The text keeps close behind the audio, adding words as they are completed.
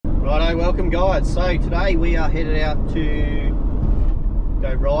G'day, welcome guys. So today we are headed out to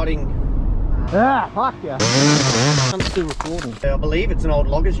go riding. Fuck yeah. I'm still recording. I believe it's an old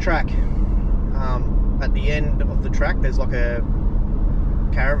loggers track. At the end of the track there's like a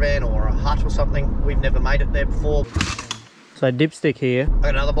caravan or a hut or something. We've never made it there before. So Dipstick here. I got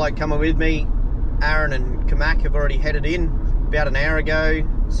another bloke coming with me. Aaron and Kamak have already headed in about an hour ago.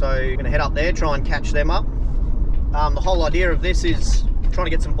 So we're going to head up there, try and catch them up. The whole idea of this is trying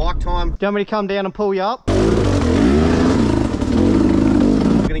to get some bike time. Do you want me to come down and pull you up? We're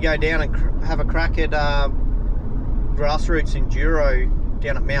going to go down and have a crack at grassroots enduro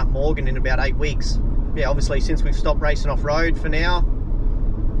down at Mount Morgan in about 8 weeks. Yeah, obviously since we've stopped racing off road for now,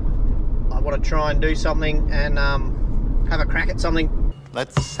 I want to try and do something and have a crack at something.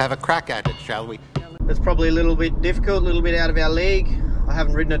 Let's have a crack at it, shall we? That's probably a little bit difficult, a little bit out of our league. I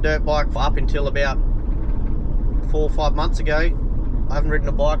haven't ridden a dirt bike up until about 4 or 5 months ago. I haven't ridden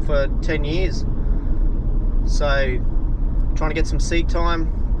a bike for 10 years. So trying to get some seat time,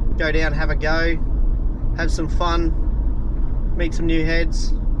 go down, have a go, have some fun, meet some new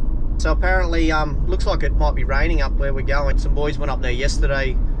heads. So apparently looks like it might be raining up where we're going. Some boys went up there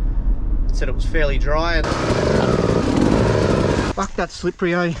yesterday and said it was fairly dry. And fuck, that's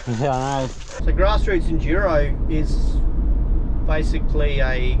slippery, eh? Yeah, I know. So grassroots enduro is basically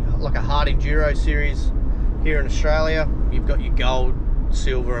like a hard enduro series here in Australia. You've got your gold,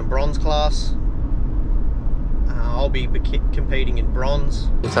 silver and bronze class. I'll be competing in bronze.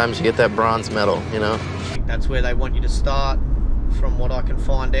 Sometimes you get that bronze medal, you know? That's where they want you to start, from what I can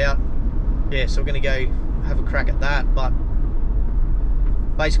find out. Yeah, so we're going to go have a crack at that, but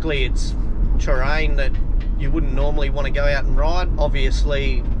basically it's terrain that you wouldn't normally want to go out and ride.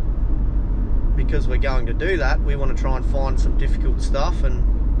 Obviously, because we're going to do that, we want to try and find some difficult stuff and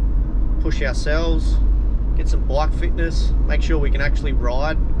push ourselves, get some bike fitness, make sure we can actually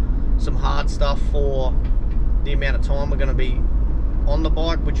ride some hard stuff for the amount of time we're going to be on the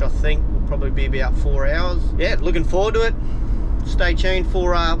bike, which I think will probably be about 4 hours. Yeah, looking forward to it. Stay tuned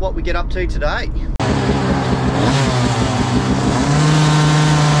for what we get up to today.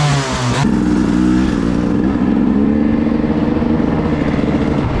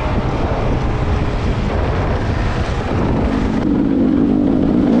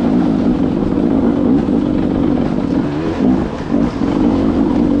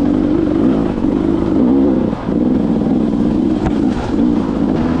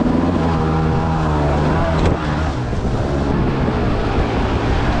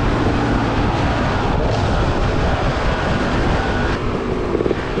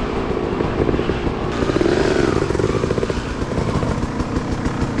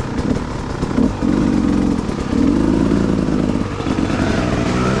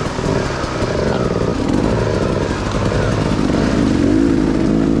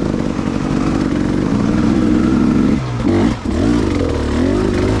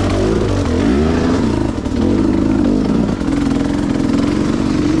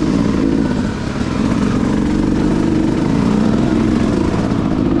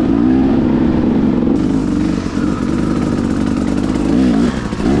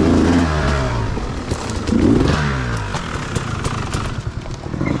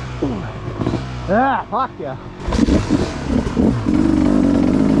 Fuck yeah.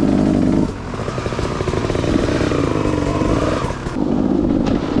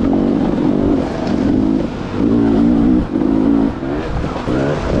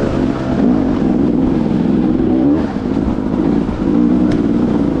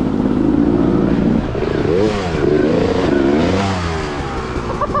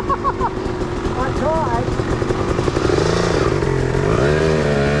 I tried.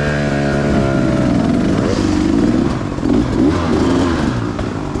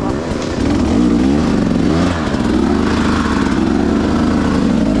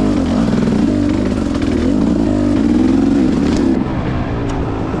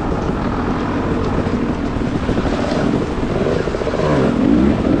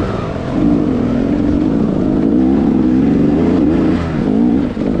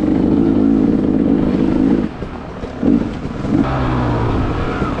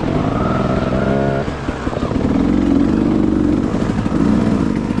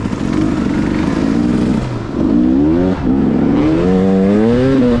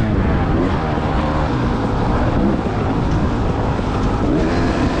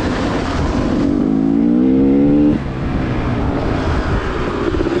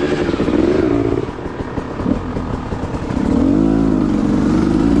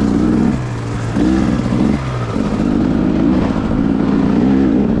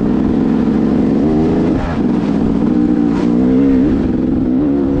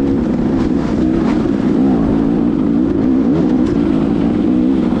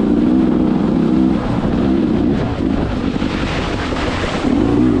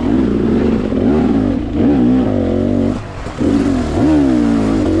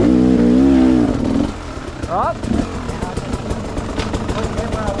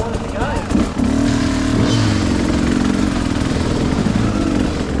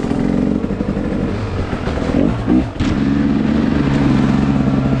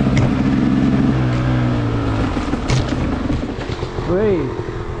 Sweet.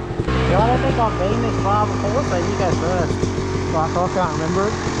 Yeah, I don't think I've been this far before, so you go first. Fuck, I can't remember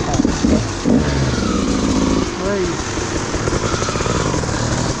it. Sweet.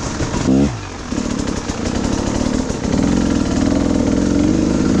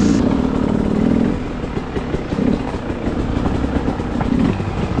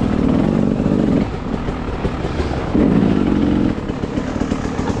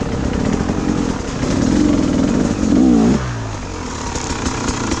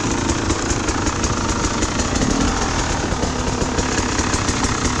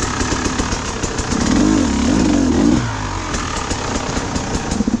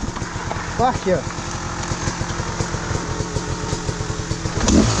 Fuck you.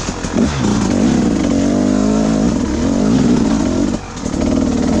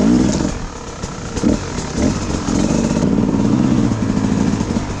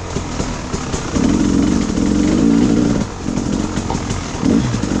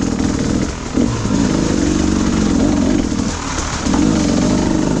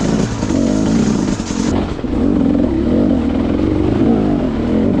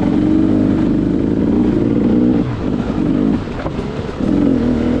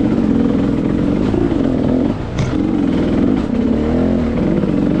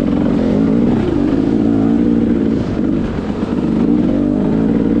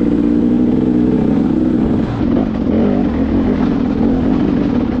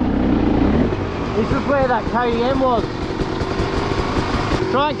 Where that KDM was.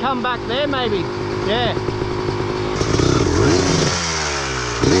 Try and come back there maybe. Yeah.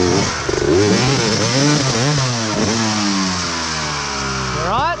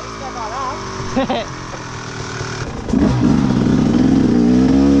 Alright?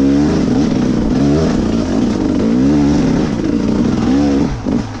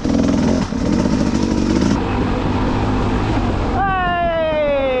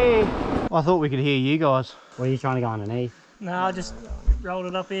 I thought we could hear you guys. What are you trying to go underneath? No, I just rolled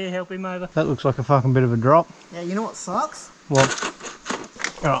it up here, help him over. That looks like a fucking bit of a drop. Yeah, you know what sucks? What?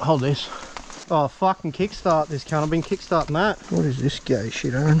 Alright, hold this. Oh, fucking kickstart this cunt. I've been kickstarting that. What is this gay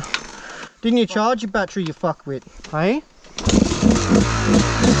shit, Aaron? Didn't you charge your battery, you fuckwit? Hey?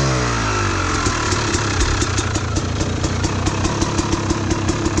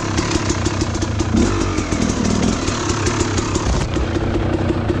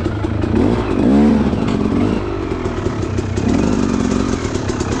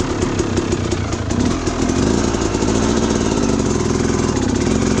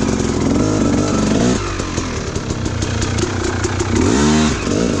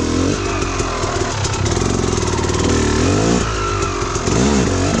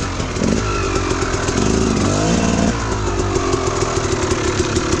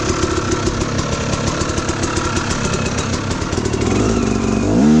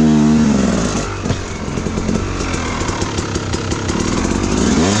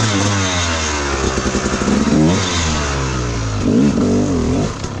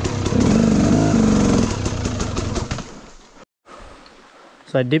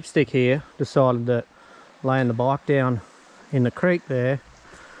 So Dipstick here decided that laying the bike down in the creek there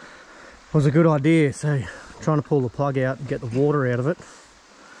was a good idea. So trying to pull the plug out and get the water out of it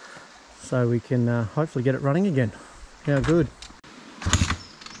so we can hopefully get it running again. How good.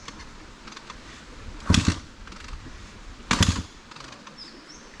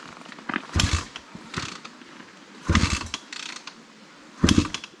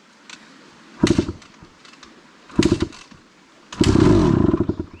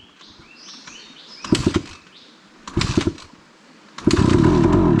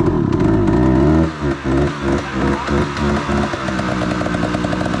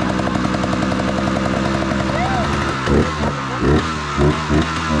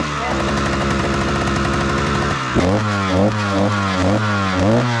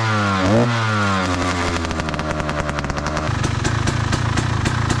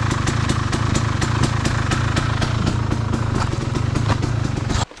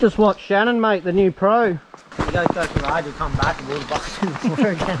 Just watch Shannon, mate, the new pro. You go to the garage, you'll come back and we'll bucket in the water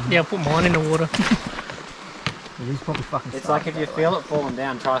again. Yeah, I'll put mine in the water. He's probably fucking It's like if you feel it falling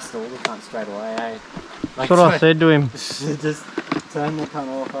down, try stall the cunt straight away, eh? Like, That's what I said to him. Just turn the cunt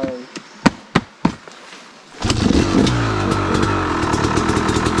off, eh?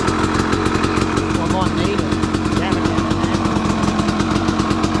 I might need it. Damn it.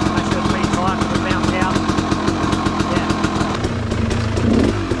 Make sure it's pretty tight so it bounce out.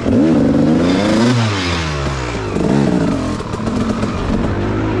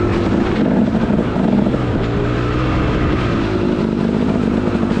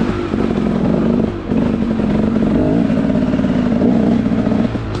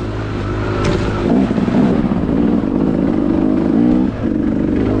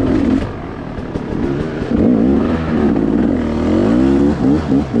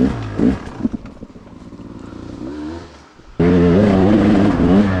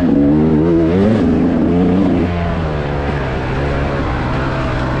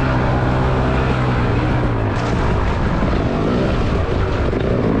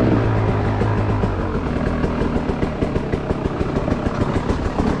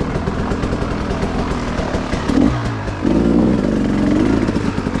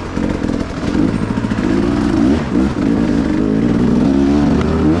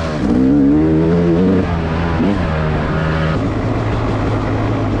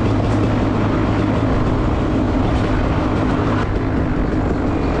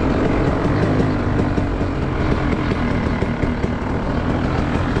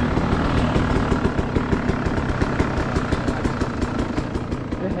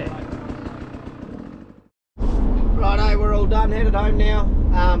 Righto, we're all done, headed home now.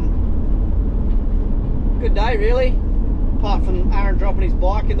 Good day really, apart from Aaron dropping his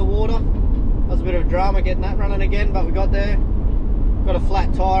bike in the water. That was a bit of a drama getting that running again, but we got there. Got a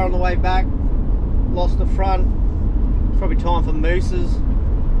flat tyre on the way back, lost the front. It's probably time for mooses.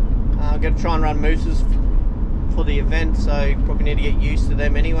 I'm going to try and run mooses for the event, so probably need to get used to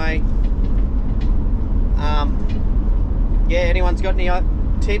them anyway. Yeah, anyone's got any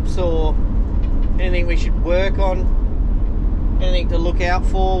tips or anything we should work on, anything to look out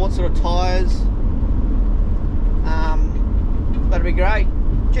for, what sort of tyres, that'd be great.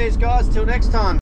 Cheers guys, till next time.